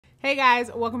Hey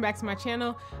guys, welcome back to my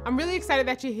channel. I'm really excited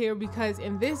that you're here because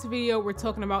in this video we're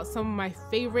talking about some of my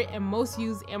favorite and most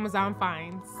used Amazon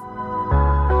finds.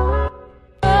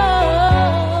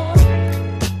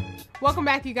 Welcome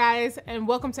back you guys, and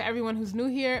welcome to everyone who's new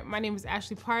here. My name is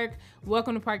Ashley Park.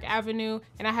 Welcome to Park Avenue,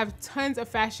 and I have tons of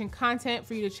fashion content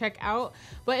for you to check out.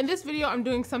 But in this video I'm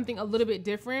doing something a little bit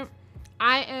different.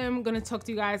 I am gonna talk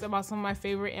to you guys about some of my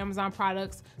favorite Amazon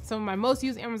products, some of my most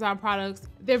used Amazon products.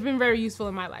 They've been very useful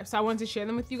in my life, so I wanted to share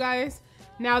them with you guys.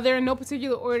 Now, they're in no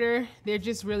particular order. They're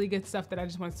just really good stuff that I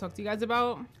just want to talk to you guys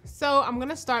about. So I'm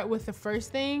gonna start with the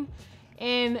first thing,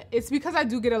 and it's because I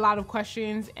do get a lot of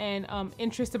questions and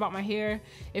interest about my hair.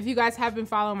 If you guys have been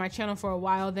following my channel for a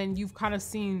while, then you've kind of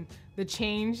seen the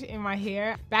change in my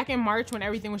hair. Back in March when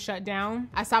everything was shut down,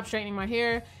 I stopped straightening my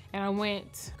hair and I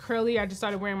went curly. I just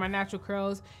started wearing my natural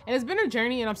curls, and it's been a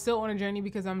journey, and I'm still on a journey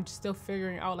because I'm still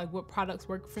figuring out like what products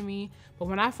work for me. But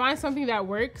when I find something that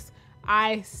works,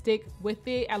 I stick with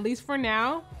it, at least for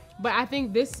now. But I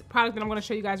think this product that I'm gonna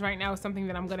show you guys right now is something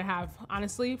that I'm gonna have,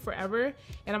 honestly, forever.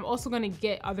 And I'm also gonna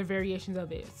get other variations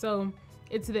of it. So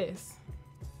it's this.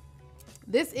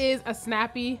 This is a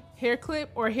snappy hair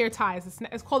clip or hair tie.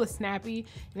 It's called a snappy,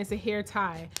 and it's a hair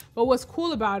tie. But what's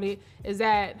cool about it is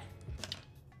that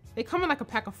they come in like a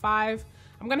pack of 5.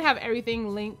 I'm gonna have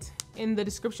everything linked in the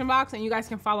description box, and you guys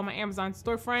can follow my Amazon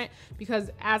storefront, because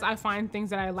as I find things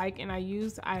that I like and I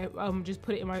use, I just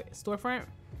put it in my storefront.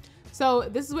 So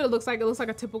this is what it looks like. It looks like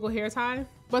a typical hair tie,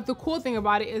 but the cool thing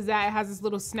about it is that it has this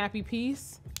little snappy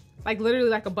piece, like literally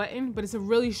like a button, but it's a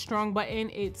really strong button.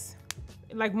 It's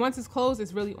like once it's closed,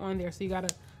 it's really on there, so you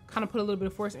gotta kind of put a little bit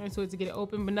of force into it to get it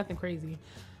open, but nothing crazy.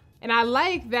 And I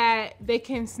like that they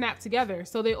can snap together,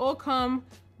 so they all come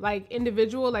like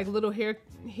individual, like little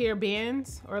hair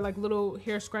bands or like little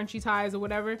hair scrunchie ties or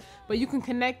whatever, but you can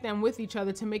connect them with each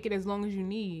other to make it as long as you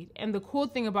need. And the cool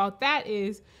thing about that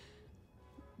is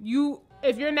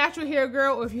if you're a natural hair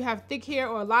girl, or if you have thick hair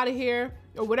or a lot of hair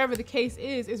or whatever the case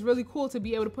is, it's really cool to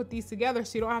be able to put these together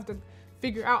so you don't have to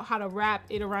figure out how to wrap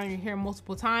it around your hair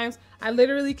multiple times. I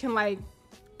literally can like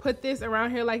put this around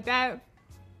here like that.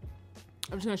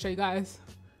 I'm just gonna show you guys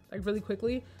like really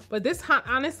quickly, but this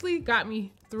honestly got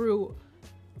me through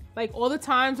like all the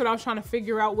times when I was trying to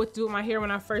figure out what to do with my hair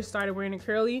when I first started wearing it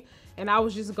curly, and I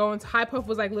was just going to high puff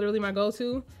was like literally my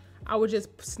go-to. I would just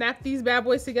snap these bad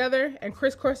boys together and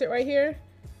crisscross it right here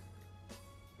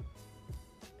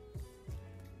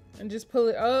and just pull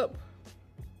it up,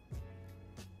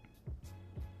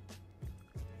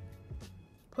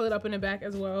 pull it up in the back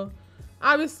as well.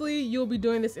 Obviously you'll be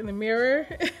doing this in the mirror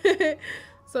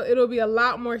so it'll be a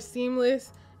lot more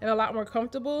seamless and a lot more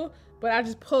comfortable, but I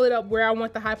just pull it up where I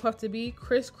want the high puff to be,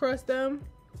 crisscross them,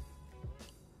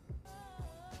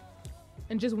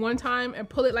 and just one time and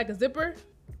pull it like a zipper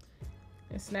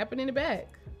and snap it in the back.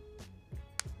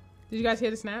 Did you guys hear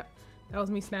the snap? That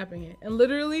was me snapping it. And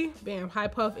literally, bam, high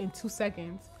puff in 2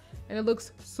 seconds. And it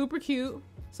looks super cute.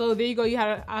 So there you go, you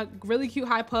had a really cute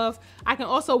high puff. I can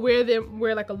also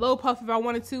wear like a low puff if I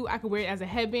wanted to. I could wear it as a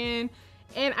headband.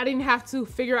 And I didn't have to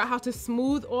figure out how to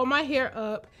smooth all my hair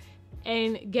up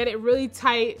and get it really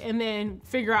tight and then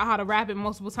figure out how to wrap it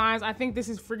multiple times. I think this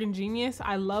is freaking genius.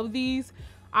 I love these.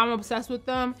 I'm obsessed with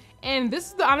them. And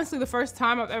this is honestly the first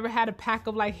time I've ever had a pack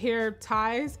of like hair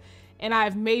ties, and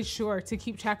I've made sure to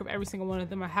keep track of every single one of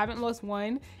them. I haven't lost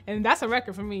one, and that's a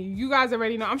record for me. You guys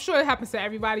already know. I'm sure it happens to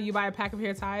everybody. You buy a pack of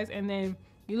hair ties and then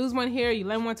you lose one here, you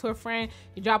lend one to a friend,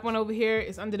 you drop one over here,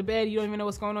 it's under the bed, you don't even know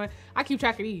what's going on. I keep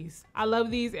track of these. I love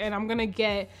these, and I'm gonna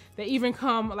they even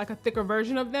come like a thicker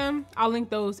version of them. I'll link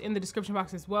those in the description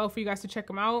box as well for you guys to check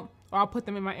them out, or I'll put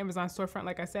them in my Amazon storefront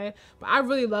like I said. But I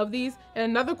really love these, and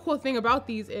another cool thing about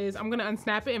these is I'm gonna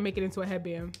unsnap it and make it into a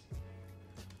headband.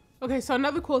 Okay, so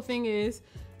another cool thing is,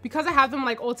 because I have them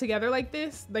like all together like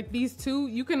this, like these two,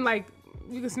 you can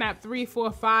snap 3,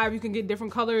 4, 5. You can get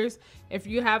different colors if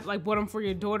you have like bought them for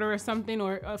your daughter or something,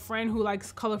 or a friend who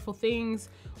likes colorful things,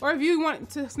 or if you want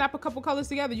to snap a couple colors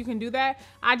together, you can do that.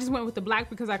 I just went with the black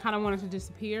because I kind of wanted to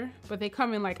disappear, but they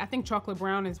come in like I think chocolate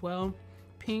brown as well,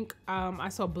 pink, I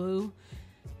saw blue.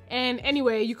 And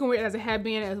anyway, you can wear it as a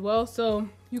headband as well, so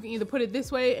you can either put it this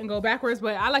way and go backwards,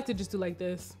 but I like to just do like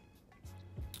this,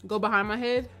 go behind my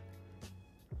head,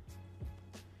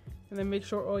 and then make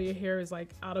sure all your hair is like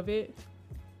out of it.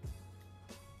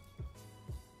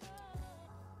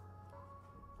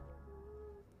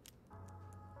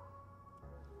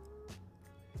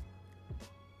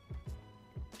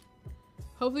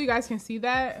 Hopefully you guys can see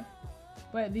that,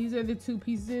 but these are the 2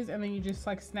 pieces, and then you just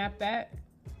like snap that.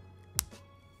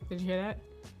 Did you hear that?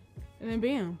 And then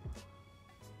bam.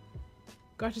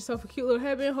 Got yourself a cute little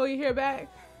headband, hold your hair back.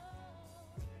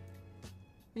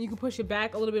 And you can push it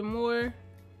back a little bit more,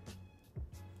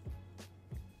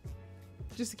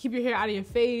 just to keep your hair out of your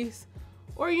face,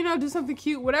 or, you know, do something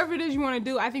cute. Whatever it is you want to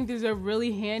do, I think these are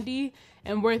really handy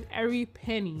and worth every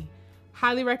penny.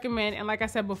 Highly recommend. And like I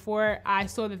said before, I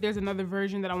saw that there's another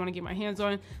version that I want to get my hands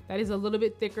on that is a little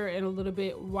bit thicker and a little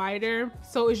bit wider.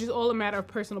 So it's just all a matter of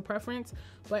personal preference,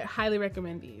 but highly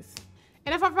recommend these.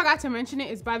 And if I forgot to mention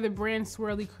it, it's by the brand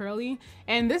Swirly Curly.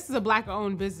 And this is a Black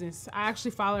owned business. I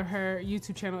actually follow her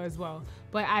YouTube channel as well.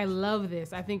 But I love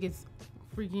this. I think it's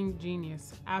freaking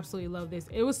genius. Absolutely love this.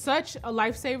 It was such a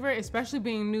lifesaver, especially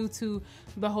being new to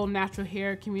the whole natural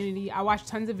hair community. I watched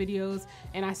tons of videos,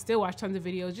 and I still watch tons of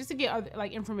videos just to get other,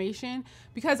 like, information,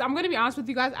 because I'm gonna be honest with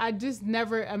you guys, I just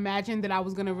never imagined that I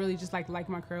was gonna really just like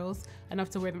my curls enough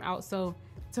to wear them out. So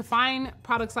to find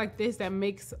products like this that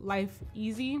makes life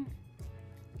easy,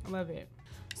 I love it.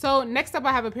 So next up,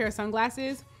 I have a pair of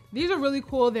sunglasses. These are really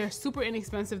cool. They're super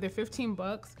inexpensive. They're 15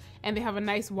 bucks, and they have a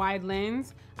nice wide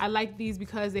lens. I like these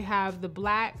because they have the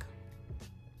black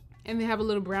and they have a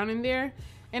little brown in there.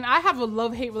 And I have a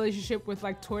love-hate relationship with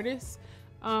like tortoise.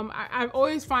 I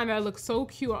always find that I look so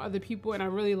cute on other people, and I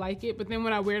really like it. But then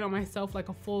when I wear it on myself, like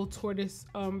a full tortoise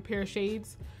pair of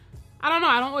shades, I don't know,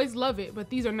 I don't always love it. But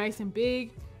these are nice and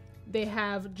big. They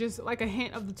have just like a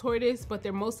hint of the tortoise, but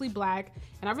they're mostly black.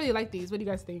 And I really like these. What do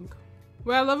you guys think?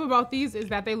 What I love about these is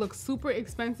that they look super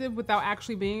expensive without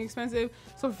actually being expensive.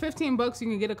 So for 15 bucks, you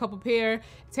can get a couple pair,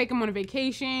 take them on a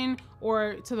vacation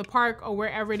or to the park or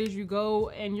wherever it is you go.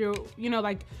 And you're, you know,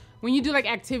 like when you do like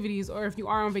activities, or if you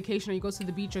are on vacation or you go to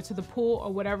the beach or to the pool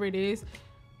or whatever it is,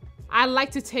 I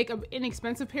like to take an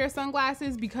inexpensive pair of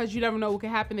sunglasses because you never know what can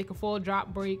happen. They can fall,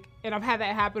 drop, break. And I've had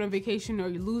that happen on vacation, or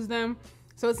you lose them.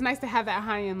 So it's nice to have that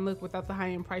high-end look without the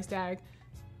high-end price tag,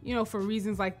 you know, for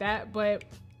reasons like that. But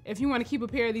if you want to keep a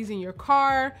pair of these in your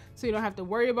car so you don't have to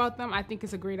worry about them, I think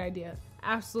it's a great idea.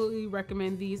 Absolutely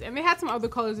recommend these. And they had some other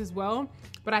colors as well,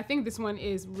 but I think this one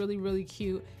is really, really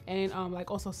cute. And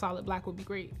like also solid black would be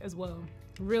great as well.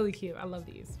 Really cute. I love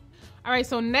these. All right,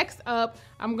 so next up,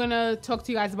 I'm gonna talk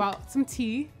to you guys about some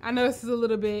tea. I know this is a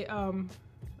little bit of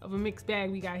a mixed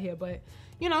bag we got here, but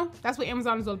you know, that's what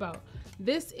Amazon is all about.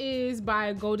 This is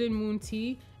by Golden Moon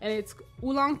Tea, and it's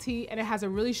oolong tea, and it has a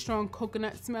really strong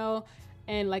coconut smell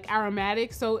and like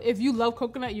aromatic. So if you love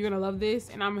coconut, you're gonna love this,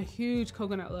 and I'm a huge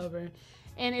coconut lover.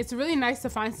 And it's really nice to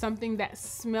find something that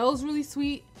smells really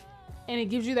sweet, and it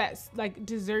gives you that like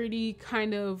desserty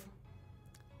kind of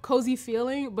cozy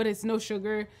feeling, but it's no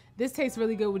sugar. This tastes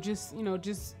really good with just, you know,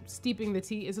 just steeping the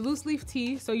tea. It's a loose leaf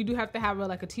tea, so you do have to have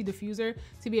like a tea diffuser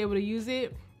to be able to use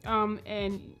it.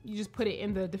 And you just put it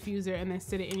in the diffuser and then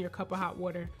sit it in your cup of hot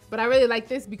water. But I really like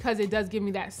this because it does give me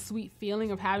that sweet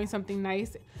feeling of having something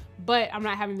nice, but I'm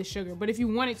not having the sugar. But if you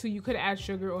wanted to, you could add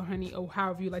sugar or honey or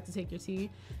however you like to take your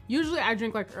tea. Usually I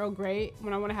drink like Earl Grey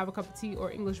when I want to have a cup of tea,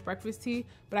 or English breakfast tea,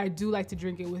 but I do like to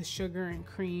drink it with sugar and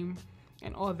cream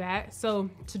and all that. So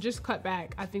to just cut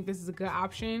back, I think this is a good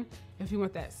option if you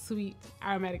want that sweet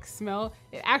aromatic smell.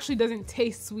 It actually doesn't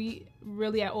taste sweet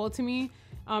really at all to me.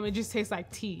 It just tastes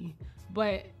like tea,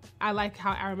 but I like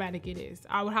how aromatic it is.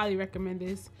 I would highly recommend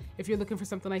this if you're looking for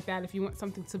something like that. If you want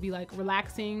something to be like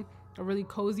relaxing, a really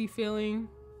cozy feeling,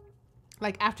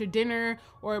 like after dinner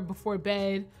or before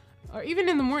bed, or even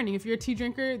in the morning. If you're a tea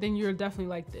drinker, then you're definitely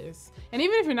like this. And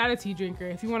even if you're not a tea drinker,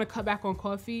 if you want to cut back on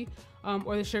coffee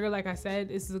or the sugar, like I said,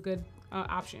 this is a good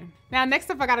option. Now, next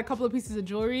up, I got a couple of pieces of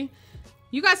jewelry.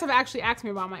 You guys have actually asked me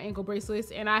about my ankle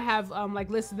bracelets, and I have like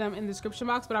listed them in the description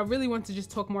box, but I really want to just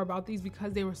talk more about these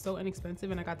because they were so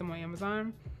inexpensive and I got them on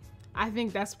Amazon. I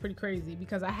think that's pretty crazy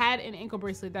because I had an ankle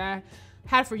bracelet that I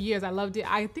had for years. I loved it.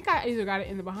 I think I either got it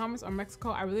in the Bahamas or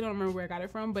Mexico. I really don't remember where I got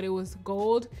it from, but it was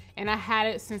gold, and I had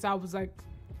it since I was like,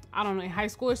 I don't know, in high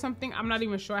school or something. I'm not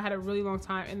even sure. I had it a really long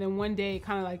time, and then one day it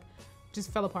kind of like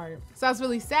just fell apart. So I was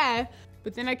really sad,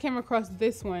 but then I came across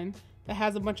this one that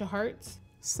has a bunch of hearts.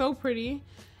 So pretty.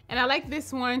 And I like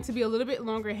this one to be a little bit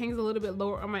longer. It hangs a little bit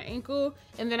lower on my ankle.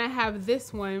 And then I have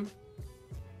this one.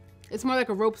 It's more like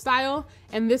a rope style,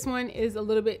 and this one is a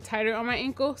little bit tighter on my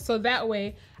ankle, so that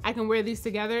way I can wear these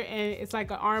together and it's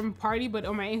like an arm party but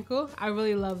on my ankle. I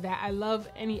really love that. I love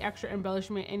any extra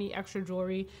embellishment, any extra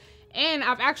jewelry. And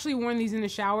I've actually worn these in the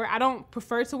shower. I don't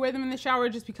prefer to wear them in the shower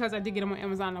just because I did get them on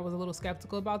Amazon. I was a little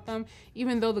skeptical about them.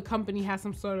 Even though the company has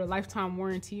some sort of lifetime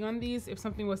warranty on these, if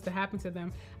something was to happen to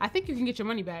them, I think you can get your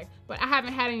money back. But I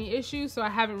haven't had any issues, so I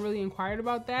haven't really inquired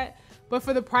about that. But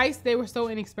for the price, they were so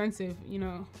inexpensive, you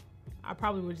know. I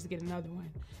probably would just get another one.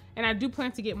 And I do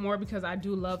plan to get more because I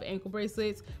do love ankle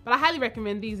bracelets, but I highly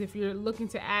recommend these if you're looking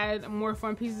to add more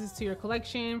fun pieces to your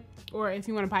collection, or if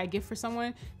you want to buy a gift for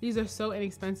someone. These are so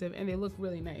inexpensive and they look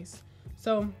really nice.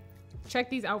 So check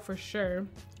these out for sure.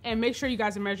 And make sure you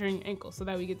guys are measuring your ankle so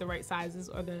that we get the right sizes,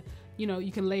 or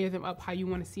you can layer them up how you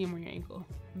want to see them on your ankle.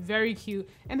 Very cute.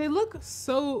 And they look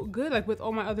so good, like with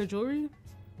all my other jewelry.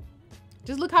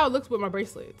 Just look how it looks with my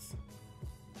bracelets,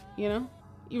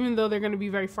 even though they're going to be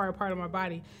very far apart on my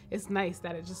body. It's nice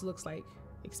that it just looks like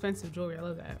expensive jewelry. I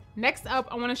love that. Next up,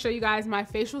 I want to show you guys my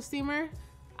facial steamer.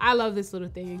 I love this little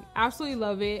thing. Absolutely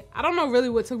love it. I don't know really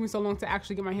what took me so long to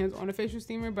actually get my hands on a facial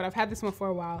steamer, but I've had this one for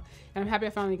a while and I'm happy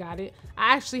I finally got it.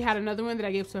 I actually had another one that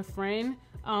I gave to a friend,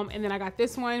 and then I got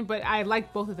this one, but I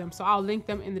like both of them, so I'll link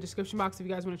them in the description box if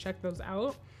you guys want to check those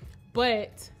out.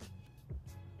 But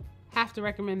have to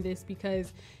recommend this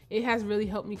because it has really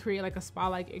helped me create like a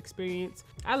spa-like experience.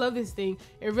 I love this thing.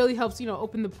 It really helps,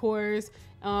 open the pores.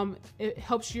 It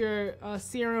helps your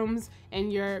serums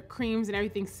and your creams and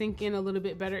everything sink in a little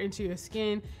bit better into your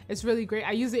skin. It's really great.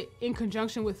 I use it in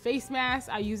conjunction with face masks.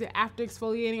 I use it after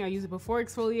exfoliating. I use it before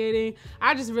exfoliating.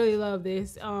 I just really love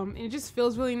this. It just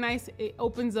feels really nice. It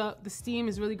opens up. The steam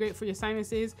is really great for your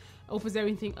sinuses. Opens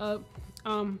everything up.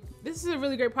 This is a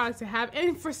really great product to have,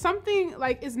 and for something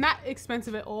like, it's not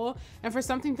expensive at all, and for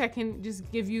something that can just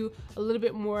give you a little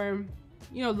bit more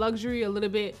luxury, a little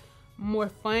bit more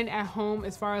fun at home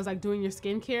as far as like doing your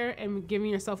skincare and giving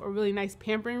yourself a really nice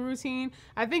pampering routine,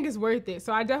 I think it's worth it.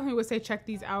 So I definitely would say check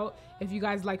these out if you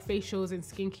guys like facials and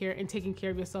skincare and taking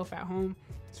care of yourself at home.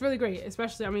 It's really great,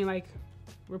 especially,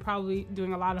 we're probably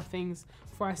doing a lot of things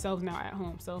for ourselves now at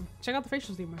home, so check out the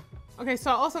facial steamer. Okay,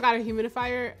 so I also got a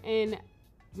humidifier, and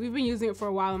we've been using it for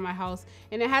a while in my house,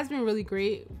 and it has been really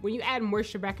great. When you add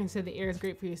moisture back into the air, it's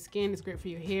great for your skin, it's great for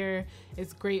your hair,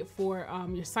 it's great for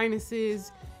your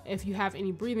sinuses. If you have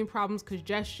any breathing problems,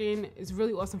 congestion, it's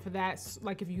really awesome for that.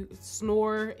 Like if you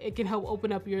snore, it can help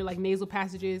open up your nasal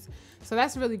passages. So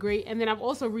that's really great. And then I've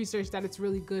also researched that it's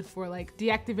really good for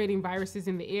deactivating viruses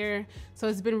in the air. So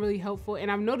it's been really helpful.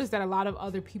 And I've noticed that a lot of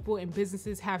other people and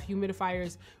businesses have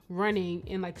humidifiers running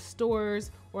in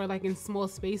stores or in small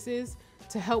spaces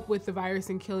to help with the virus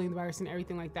and killing the virus and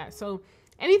everything like that. So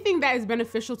anything that is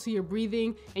beneficial to your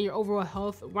breathing and your overall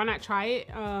health, why not try it?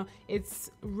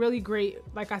 It's really great,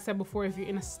 like I said before, if you're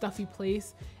in a stuffy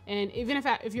place, and even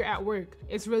if you're at work,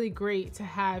 it's really great to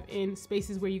have in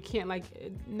spaces where you can't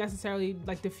necessarily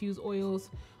diffuse oils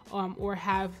or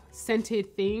have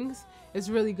scented things. It's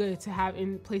really good to have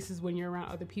in places when you're around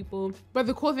other people. But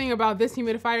the cool thing about this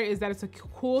humidifier is that it's a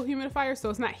cool humidifier, so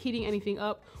it's not heating anything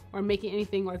up or making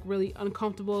anything really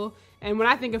uncomfortable. And when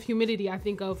I think of humidity, I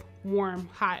think of warm,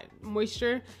 hot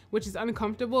moisture, which is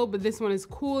uncomfortable, but this one is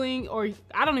cooling, or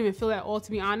I don't even feel that at all,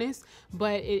 to be honest,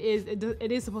 but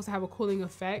it is supposed to have a cooling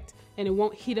effect, and it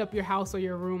won't heat up your house or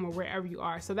your room or wherever you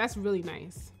are. So that's really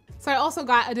nice. So I also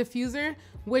got a diffuser,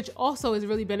 which also is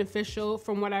really beneficial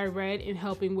from what I read in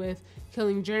helping with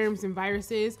killing germs and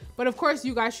viruses. But of course,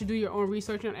 you guys should do your own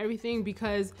research on everything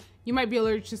because you might be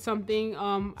allergic to something.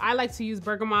 I like to use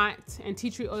bergamot and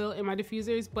tea tree oil in my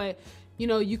diffusers, but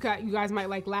you guys might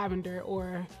like lavender,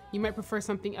 or you might prefer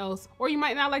something else, or you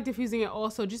might not like diffusing it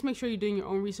also. Just make sure you're doing your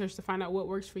own research to find out what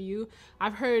works for you.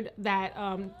 I've heard that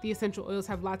the essential oils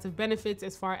have lots of benefits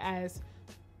as far as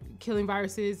killing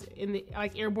viruses in the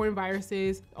airborne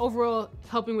viruses, overall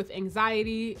helping with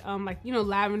anxiety,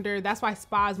 lavender. That's why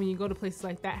spas, when you go to places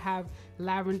like that, have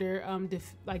lavender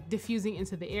diffusing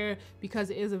into the air,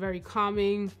 because it is a very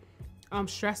calming,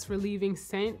 stress relieving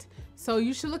scent. So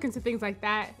you should look into things like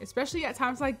that, especially at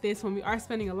times like this when we are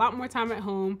spending a lot more time at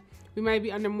home. We might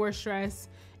be under more stress,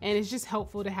 and it's just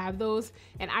helpful to have those.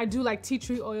 And I do like tea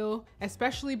tree oil,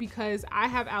 especially because I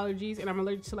have allergies and I'm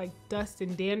allergic to dust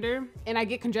and dander, and I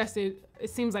get congested, it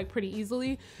seems pretty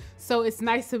easily. So it's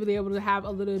nice to be able to have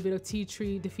a little bit of tea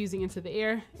tree diffusing into the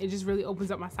air. It just really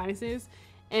opens up my sinuses,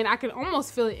 and I can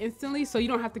almost feel it instantly, so you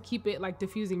don't have to keep it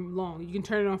diffusing long. You can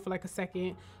turn it on for a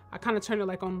second. I kind of turn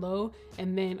it on low,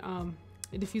 and then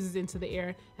it diffuses into the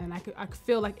air, and I could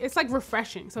feel it's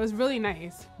refreshing. So it's really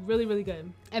nice, really, really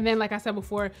good. And then, like I said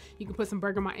before, you can put some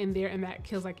bergamot in there, and that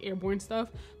kills airborne stuff.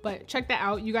 But check that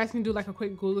out. You guys can do a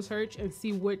quick Google search and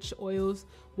see which oils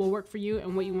will work for you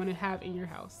and what you want to have in your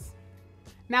house.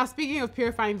 Now, speaking of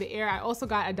purifying the air, I also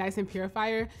got a Dyson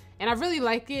purifier, and I really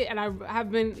like it, and I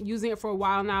have been using it for a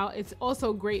while now. It's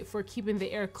also great for keeping the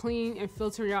air clean and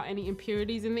filtering out any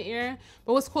impurities in the air.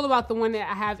 But what's cool about the one that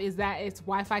I have is that it's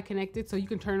Wi-Fi connected, so you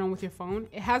can turn it on with your phone.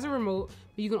 It has a remote,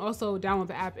 but you can also download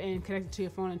the app and connect it to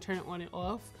your phone and turn it on and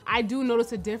off. I do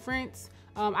notice a difference.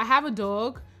 I have a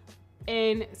dog,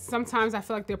 and sometimes I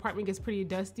feel like the apartment gets pretty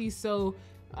dusty. So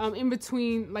in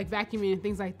between like vacuuming and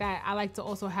things like that, I like to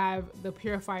also have the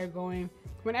purifier going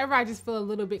whenever I just feel a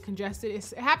little bit congested.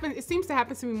 It seems to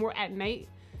happen to me more at night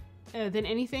than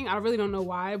anything. I really don't know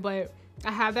why, but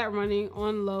I have that running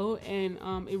on low, and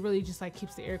it really just like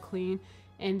keeps the air clean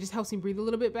and just helps me breathe a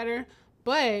little bit better.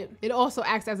 But it also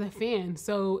acts as a fan.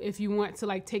 So if you want to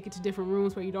like take it to different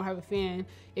rooms where you don't have a fan,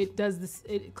 it does this,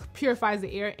 it purifies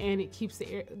the air and it keeps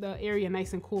the area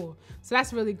nice and cool. So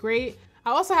that's really great.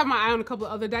 I also have my eye on a couple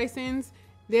of other Dysons.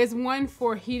 There's one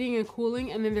for heating and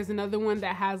cooling, and then there's another one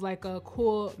that has like a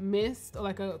cool mist or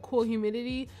like a cool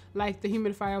humidity, like the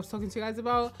humidifier I was talking to you guys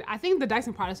about. I think the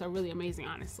Dyson products are really amazing,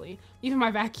 honestly. Even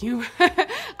my vacuum.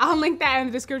 I'll link that in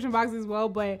the description box as well,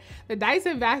 but the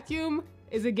Dyson vacuum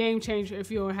is a game changer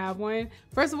if you don't have one.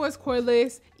 First of all, it's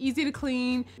cordless, easy to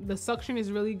clean. The suction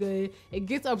is really good. It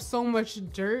gets up so much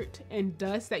dirt and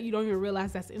dust that you don't even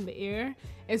realize that's in the air.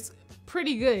 It's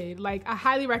pretty good. Like, I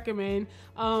highly recommend.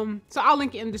 So I'll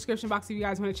link it in the description box if you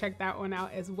guys want to check that one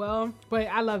out as well. But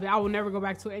I love it. I will never go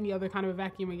back to any other kind of a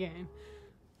vacuum again.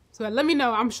 So let me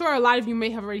know. I'm sure a lot of you may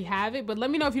have already have it, but let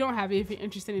me know if you don't have it, if you're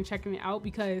interested in checking it out,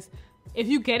 because if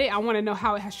you get it, I want to know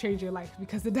how it has changed your life,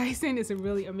 because the Dyson is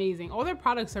really amazing. All their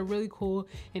products are really cool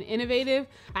and innovative.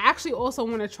 I actually also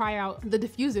want to try out the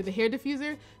diffuser, the hair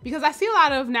diffuser, because I see a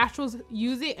lot of naturals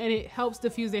use it and it helps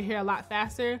diffuse their hair a lot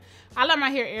faster. I let my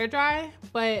hair air dry,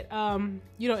 but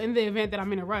you know, in the event that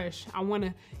I'm in a rush, I want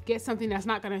to get something that's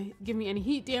not going to give me any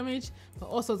heat damage, but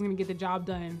also is going to get the job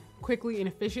done quickly and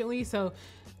efficiently. So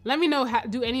let me know,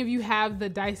 do any of you have the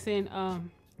Dyson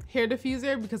hair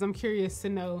diffuser? Because I'm curious to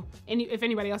know if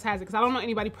anybody else has it, because I don't know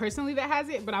anybody personally that has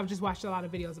it, but I've just watched a lot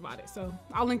of videos about it. So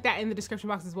I'll link that in the description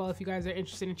box as well if you guys are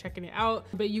interested in checking it out.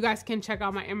 But you guys can check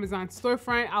out my Amazon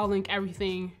storefront. I'll link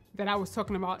everything that I was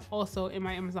talking about also in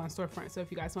my Amazon storefront. So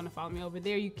if you guys want to follow me over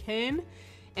there, you can.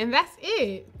 And that's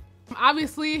it.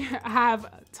 Obviously, I have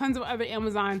tons of other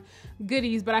Amazon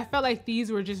goodies, but I felt like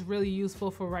these were just really useful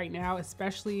for right now,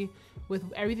 especially with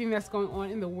everything that's going on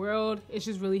in the world. It's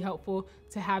just really helpful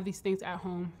to have these things at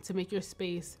home to make your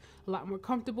space a lot more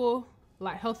comfortable, a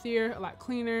lot healthier, a lot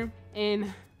cleaner.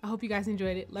 And I hope you guys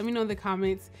enjoyed it. Let me know in the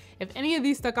comments if any of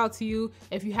these stuck out to you,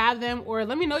 if you have them, or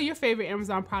let me know your favorite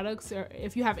Amazon products, or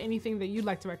if you have anything that you'd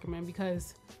like to recommend,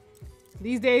 because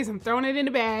these days I'm throwing it in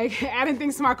the bag, adding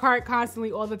things to my cart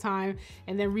constantly all the time,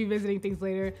 and then revisiting things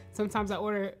later. Sometimes I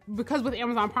order, because with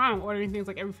Amazon Prime, I'm ordering things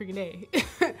like every freaking day.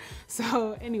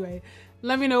 So anyway,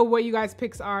 let me know what you guys'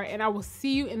 picks are, and I will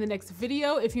see you in the next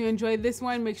video. If you enjoyed this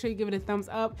one, make sure you give it a thumbs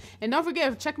up. And don't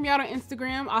forget, check me out on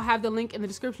Instagram. I'll have the link in the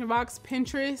description box,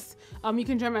 Pinterest. You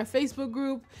can join my Facebook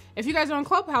group. If you guys are on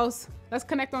Clubhouse, let's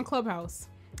connect on Clubhouse.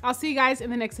 I'll see you guys in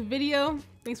the next video.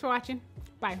 Thanks for watching.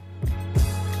 Bye.